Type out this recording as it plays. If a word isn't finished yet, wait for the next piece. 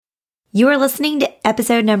You are listening to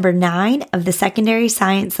episode number 9 of the Secondary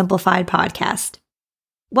Science Simplified podcast.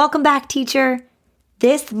 Welcome back, teacher.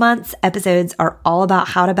 This month's episodes are all about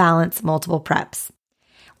how to balance multiple preps.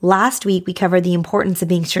 Last week, we covered the importance of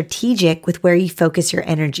being strategic with where you focus your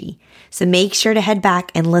energy. So make sure to head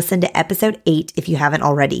back and listen to episode 8 if you haven't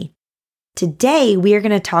already. Today, we are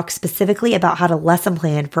going to talk specifically about how to lesson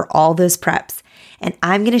plan for all those preps. And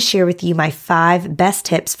I'm going to share with you my 5 best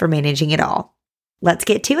tips for managing it all. Let's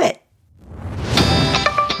get to it.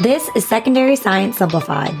 This is Secondary Science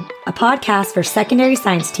Simplified, a podcast for secondary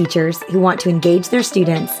science teachers who want to engage their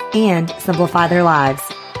students and simplify their lives.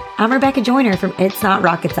 I'm Rebecca Joyner from It's Not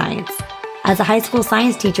Rocket Science. As a high school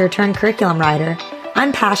science teacher turned curriculum writer,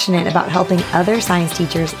 I'm passionate about helping other science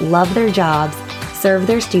teachers love their jobs, serve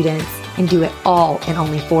their students, and do it all in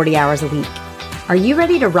only 40 hours a week. Are you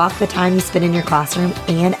ready to rock the time you spend in your classroom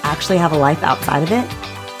and actually have a life outside of it?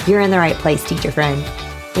 You're in the right place, teacher friend.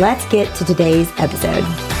 Let's get to today's episode.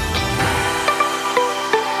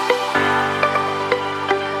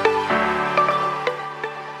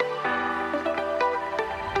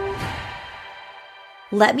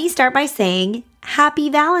 Let me start by saying Happy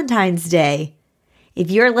Valentine's Day.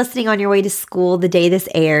 If you're listening on your way to school the day this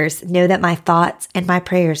airs, know that my thoughts and my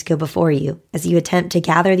prayers go before you as you attempt to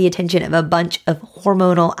gather the attention of a bunch of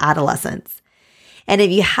hormonal adolescents. And if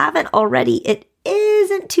you haven't already, it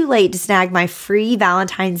isn't too late to snag my free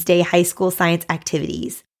Valentine's Day high school science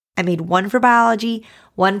activities. I made one for biology,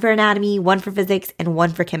 one for anatomy, one for physics, and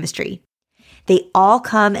one for chemistry. They all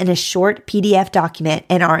come in a short PDF document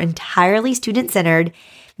and are entirely student-centered,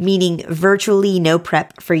 meaning virtually no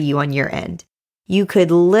prep for you on your end. You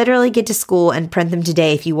could literally get to school and print them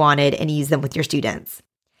today if you wanted and use them with your students.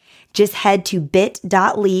 Just head to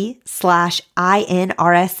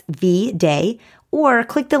bit.ly/INRSVday or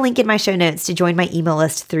click the link in my show notes to join my email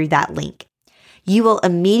list through that link. You will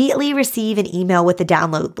immediately receive an email with the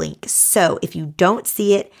download link. So if you don't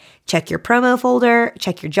see it, check your promo folder,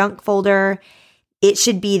 check your junk folder. It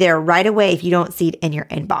should be there right away if you don't see it in your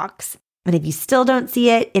inbox. And if you still don't see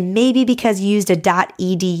it, it may be because you used a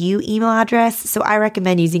 .edu email address, so I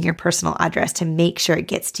recommend using your personal address to make sure it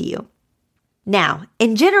gets to you. Now,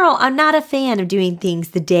 in general, I'm not a fan of doing things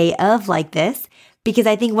the day of like this because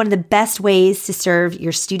I think one of the best ways to serve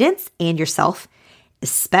your students and yourself,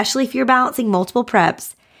 especially if you're balancing multiple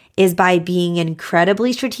preps, is by being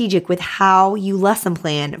incredibly strategic with how you lesson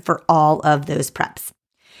plan for all of those preps.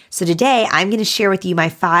 So today, I'm going to share with you my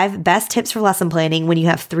 5 best tips for lesson planning when you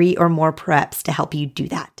have 3 or more preps to help you do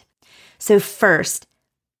that. So first,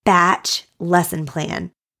 batch lesson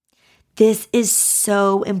plan. This is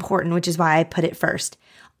so important, which is why I put it first.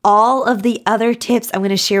 All of the other tips I'm going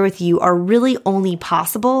to share with you are really only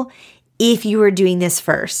possible if you are doing this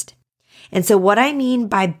first. And so what I mean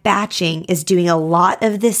by batching is doing a lot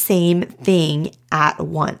of the same thing at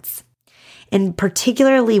once. And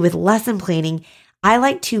particularly with lesson planning, I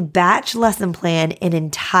like to batch lesson plan an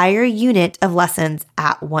entire unit of lessons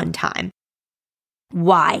at one time.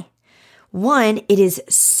 Why? One, it is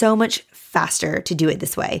so much faster to do it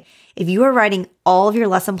this way. If you are writing all of your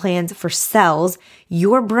lesson plans for cells,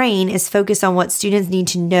 your brain is focused on what students need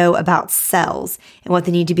to know about cells and what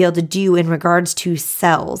they need to be able to do in regards to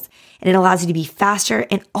cells. And it allows you to be faster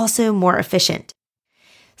and also more efficient.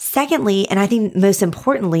 Secondly, and I think most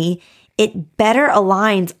importantly, it better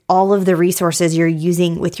aligns all of the resources you're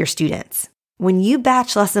using with your students. When you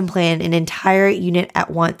batch lesson plan an entire unit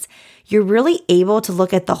at once, you're really able to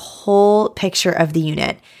look at the whole picture of the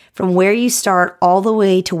unit from where you start all the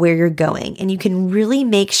way to where you're going. And you can really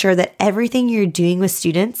make sure that everything you're doing with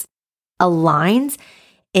students aligns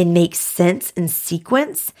and makes sense and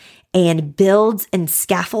sequence and builds and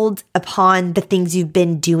scaffolds upon the things you've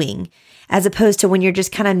been doing. As opposed to when you're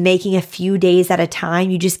just kind of making a few days at a time,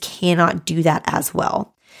 you just cannot do that as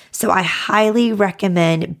well. So I highly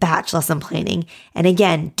recommend batch lesson planning. And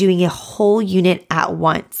again, doing a whole unit at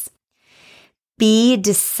once. Be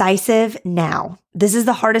decisive now. This is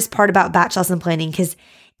the hardest part about batch lesson planning because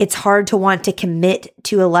it's hard to want to commit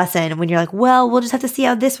to a lesson when you're like, well, we'll just have to see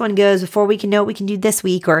how this one goes before we can know what we can do this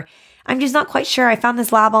week. Or I'm just not quite sure. I found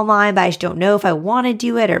this lab online, but I just don't know if I want to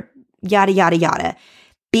do it or yada, yada, yada.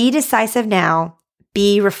 Be decisive now.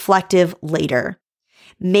 Be reflective later.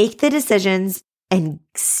 Make the decisions and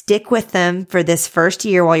stick with them for this first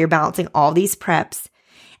year while you're balancing all these preps.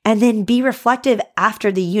 And then be reflective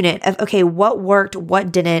after the unit of, okay, what worked,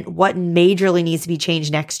 what didn't, what majorly needs to be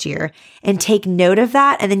changed next year. And take note of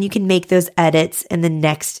that. And then you can make those edits in the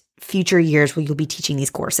next future years where you'll be teaching these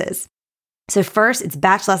courses. So first, it's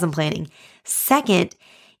batch lesson planning. Second,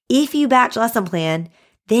 if you batch lesson plan,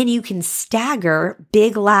 then you can stagger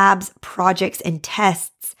big labs, projects, and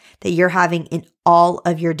tests that you're having in all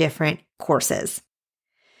of your different courses.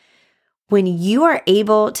 When you are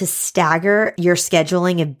able to stagger your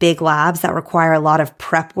scheduling of big labs that require a lot of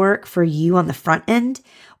prep work for you on the front end,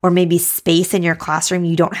 or maybe space in your classroom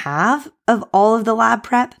you don't have of all of the lab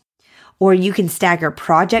prep, or you can stagger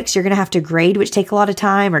projects you're going to have to grade, which take a lot of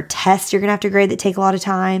time, or tests you're going to have to grade that take a lot of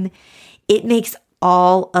time, it makes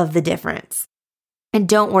all of the difference. And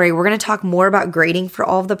don't worry, we're going to talk more about grading for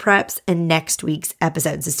all of the preps in next week's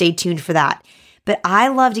episode, so stay tuned for that. But I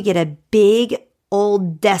love to get a big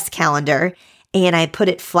old desk calendar and I put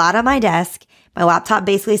it flat on my desk. My laptop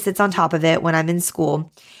basically sits on top of it when I'm in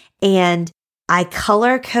school, and I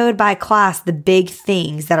color code by class the big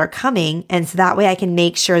things that are coming. And so that way I can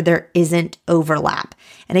make sure there isn't overlap.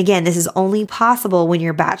 And again, this is only possible when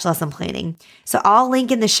you're batch lesson planning. So I'll link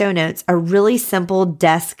in the show notes a really simple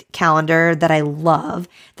desk calendar that I love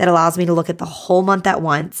that allows me to look at the whole month at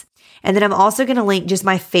once. And then I'm also going to link just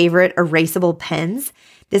my favorite erasable pens.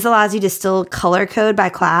 This allows you to still color code by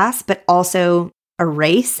class, but also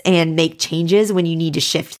erase and make changes when you need to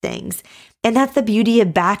shift things. And that's the beauty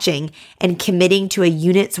of batching and committing to a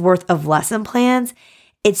unit's worth of lesson plans.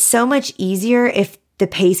 It's so much easier if the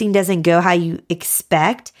pacing doesn't go how you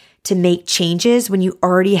expect to make changes when you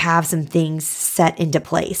already have some things set into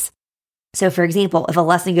place. So for example, if a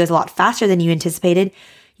lesson goes a lot faster than you anticipated,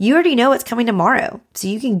 you already know what's coming tomorrow. So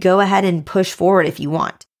you can go ahead and push forward if you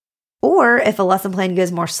want. Or if a lesson plan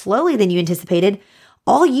goes more slowly than you anticipated,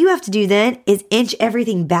 all you have to do then is inch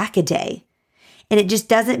everything back a day. And it just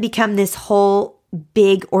doesn't become this whole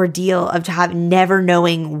big ordeal of never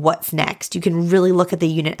knowing what's next. You can really look at the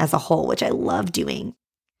unit as a whole, which I love doing.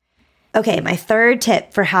 Okay, my third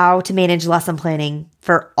tip for how to manage lesson planning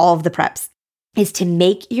for all of the preps is to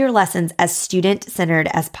make your lessons as student-centered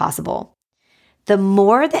as possible. The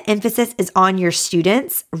more the emphasis is on your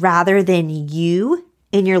students rather than you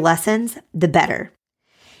in your lessons, the better.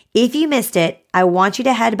 If you missed it, I want you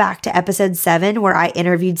to head back to episode 7 where I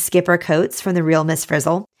interviewed Skipper Coates from The Real Miss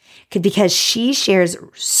Frizzle, because she shares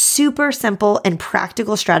super simple and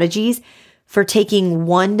practical strategies for taking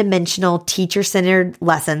one-dimensional teacher-centered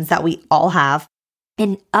lessons that we all have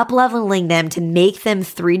and up-leveling them to make them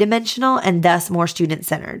three-dimensional and thus more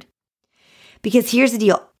student-centered. Because here's the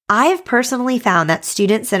deal. I have personally found that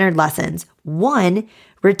student-centered lessons, 1,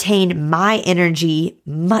 retain my energy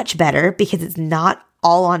much better because it's not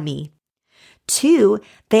all on me. 2,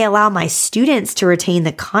 they allow my students to retain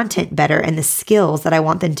the content better and the skills that I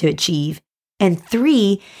want them to achieve. And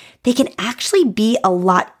 3, they can actually be a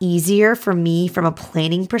lot easier for me from a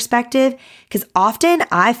planning perspective, because often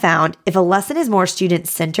I found if a lesson is more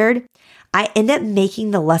student-centered, I end up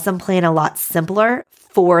making the lesson plan a lot simpler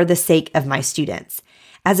for the sake of my students.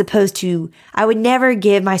 As opposed to, I would never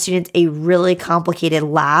give my students a really complicated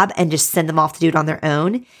lab and just send them off to do it on their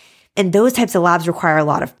own. And those types of labs require a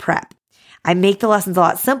lot of prep. I make the lessons a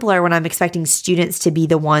lot simpler when I'm expecting students to be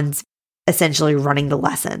the ones essentially running the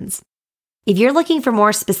lessons. If you're looking for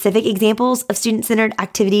more specific examples of student-centered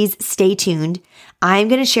activities, stay tuned. I'm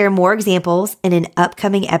going to share more examples in an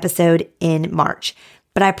upcoming episode in March.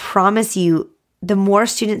 But I promise you, the more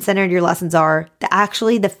student-centered your lessons are,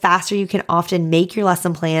 the faster you can often make your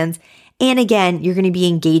lesson plans. And again, you're going to be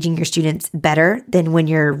engaging your students better than when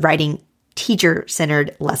you're writing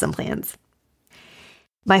teacher-centered lesson plans.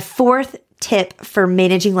 My fourth tip for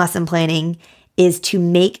managing lesson planning is to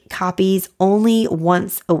make copies only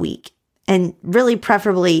once a week, and really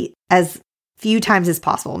preferably as few times as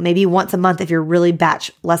possible, maybe once a month if you're really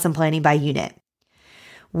batch lesson planning by unit.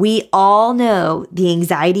 We all know the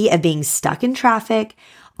anxiety of being stuck in traffic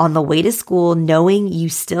on the way to school, knowing you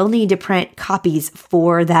still need to print copies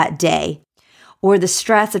for that day, or the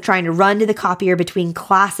stress of trying to run to the copier between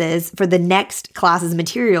classes for the next class's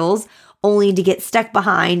materials, only to get stuck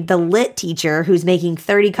behind the lit teacher who's making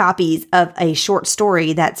 30 copies of a short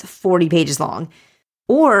story that's 40 pages long.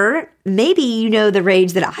 Or maybe you know the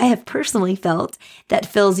rage that I have personally felt that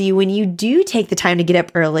fills you when you do take the time to get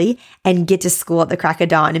up early and get to school at the crack of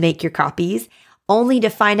dawn to make your copies, only to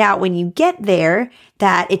find out when you get there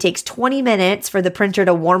that it takes 20 minutes for the printer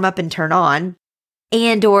to warm up and turn on,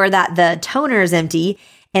 and or that the toner is empty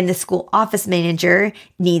and the school office manager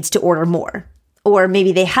needs to order more. Or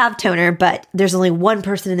maybe they have toner, but there's only one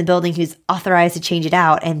person in the building who's authorized to change it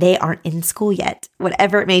out and they aren't in school yet,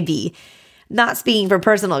 whatever it may be. Not speaking from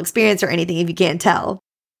personal experience or anything if you can't tell.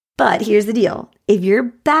 But here's the deal. If you're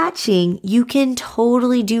batching, you can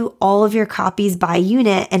totally do all of your copies by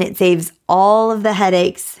unit, and it saves all of the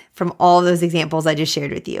headaches from all of those examples I just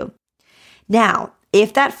shared with you. Now,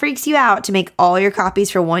 if that freaks you out to make all your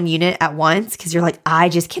copies for one unit at once, because you're like, I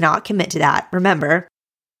just cannot commit to that, remember,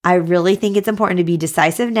 I really think it's important to be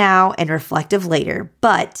decisive now and reflective later,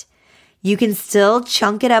 but you can still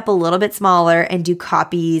chunk it up a little bit smaller and do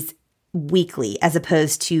copies weekly as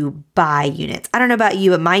opposed to by units. I don't know about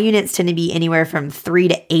you, but my units tend to be anywhere from 3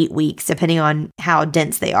 to 8 weeks, depending on how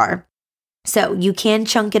dense they are. So you can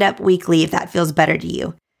chunk it up weekly if that feels better to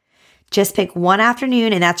you. Just pick one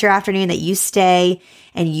afternoon, and that's your afternoon that you stay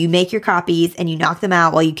and you make your copies and you knock them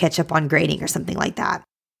out while you catch up on grading or something like that.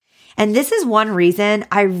 And this is one reason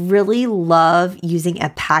I really love using a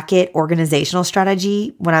packet organizational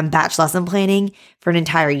strategy when I'm batch lesson planning for an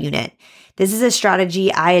entire unit. This is a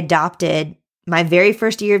strategy I adopted my very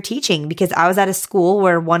first year of teaching because I was at a school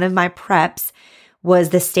where one of my preps was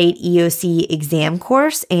the state EOC exam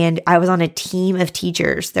course, and I was on a team of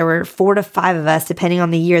teachers. There were 4 to 5 of us, depending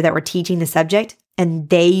on the year, that were teaching the subject, and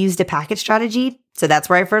they used a packet strategy. So that's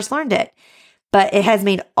where I first learned it. But it has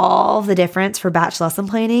made all the difference for batch lesson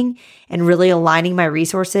planning and really aligning my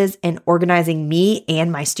resources and organizing me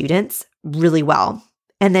and my students really well.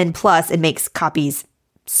 And then plus, it makes copies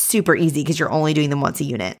super easy because you're only doing them once a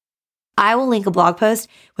unit. I will link a blog post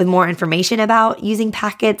with more information about using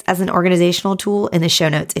packets as an organizational tool in the show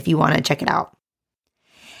notes if you want to check it out.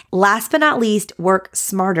 Last but not least, work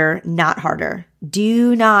smarter, not harder.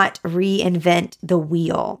 Do not reinvent the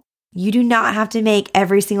wheel. You do not have to make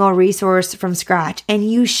every single resource from scratch, and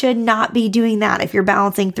you should not be doing that if you're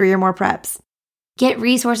balancing 3 or more preps. Get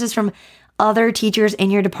resources from other teachers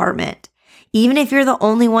in your department. Even if you're the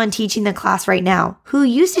only one teaching the class right now, who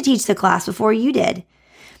used to teach the class before you did?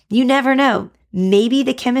 You never know. Maybe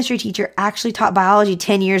the chemistry teacher actually taught biology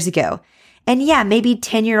 10 years ago. And yeah, maybe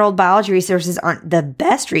 10-year-old biology resources aren't the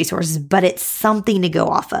best resources, but it's something to go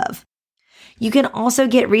off of. You can also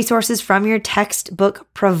get resources from your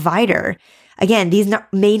textbook provider. Again, these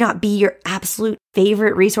may not be your absolute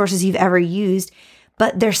favorite resources you've ever used,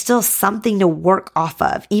 but there's still something to work off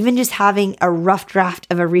of. Even just having a rough draft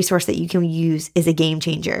of a resource that you can use is a game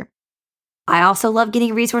changer. I also love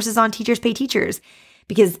getting resources on Teachers Pay Teachers,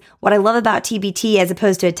 because what I love about TPT as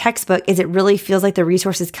opposed to a textbook is it really feels like the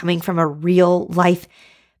resource is coming from a real life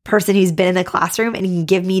person who's been in the classroom and can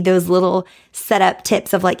give me those little setup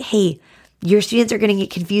tips of like, hey, your students are going to get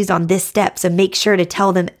confused on this step, so make sure to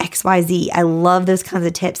tell them XYZ. I love those kinds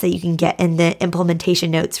of tips that you can get in the implementation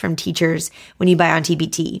notes from teachers when you buy on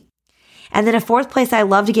TPT. And then a fourth place I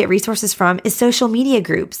love to get resources from is social media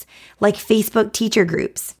groups like Facebook teacher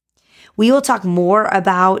groups. We will talk more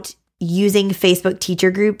about using Facebook teacher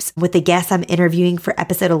groups with the guests I'm interviewing for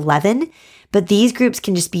episode 11, but these groups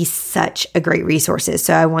can just be such a great resources.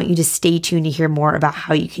 So I want you to stay tuned to hear more about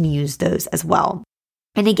how you can use those as well.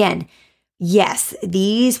 And again, yes,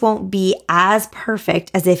 these won't be as perfect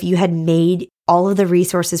as if you had made all of the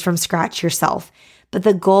resources from scratch yourself, but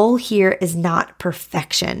the goal here is not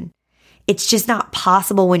perfection. It's just not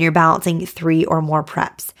possible when you're balancing 3 or more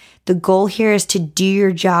preps. The goal here is to do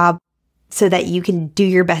your job so that you can do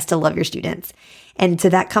your best to love your students. And so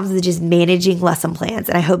that comes with just managing lesson plans.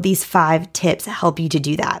 And I hope these 5 tips help you to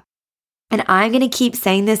do that. And I'm going to keep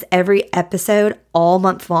saying this every episode all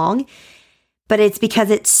month long, but it's because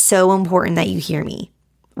it's so important that you hear me.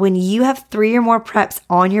 When you have 3 or more preps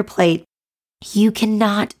on your plate, you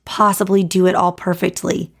cannot possibly do it all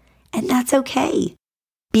perfectly. And that's okay.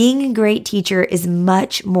 Being a great teacher is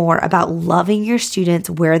much more about loving your students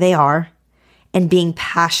where they are and being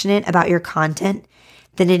passionate about your content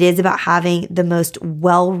than it is about having the most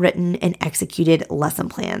well-written and executed lesson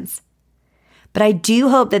plans. But I do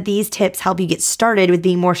hope that these tips help you get started with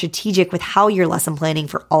being more strategic with how you're lesson planning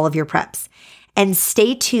for all of your preps. And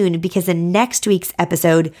stay tuned because in next week's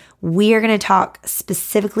episode, we are going to talk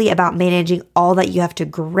specifically about managing all that you have to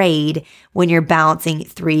grade when you're balancing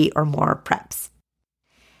 3 or more preps.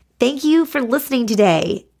 Thank you for listening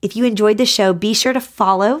today. If you enjoyed the show, be sure to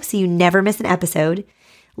follow so you never miss an episode.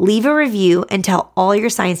 Leave a review and tell all your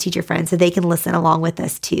science teacher friends so they can listen along with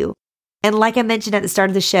us too. And like I mentioned at the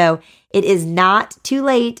start of the show, it is not too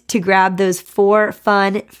late to grab those 4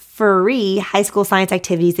 fun, free high school science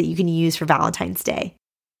activities that you can use for Valentine's Day.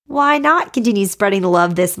 Why not continue spreading the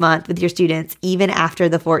love this month with your students even after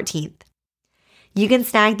the 14th? You can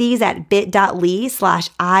snag these at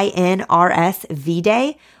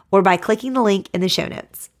bit.ly/INRSVday or by clicking the link in the show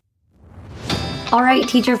notes. All right,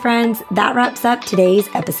 teacher friends, that wraps up today's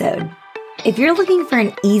episode. If you're looking for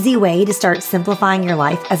an easy way to start simplifying your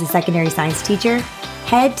life as a secondary science teacher,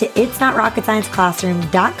 head to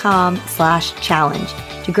itsnotrocketscienceclassroom.com/challenge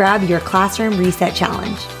to grab your classroom reset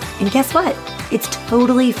challenge. And guess what? It's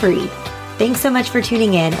totally free. Thanks so much for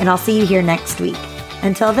tuning in, and I'll see you here next week.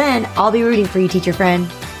 Until then, I'll be rooting for you, teacher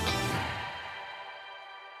friend.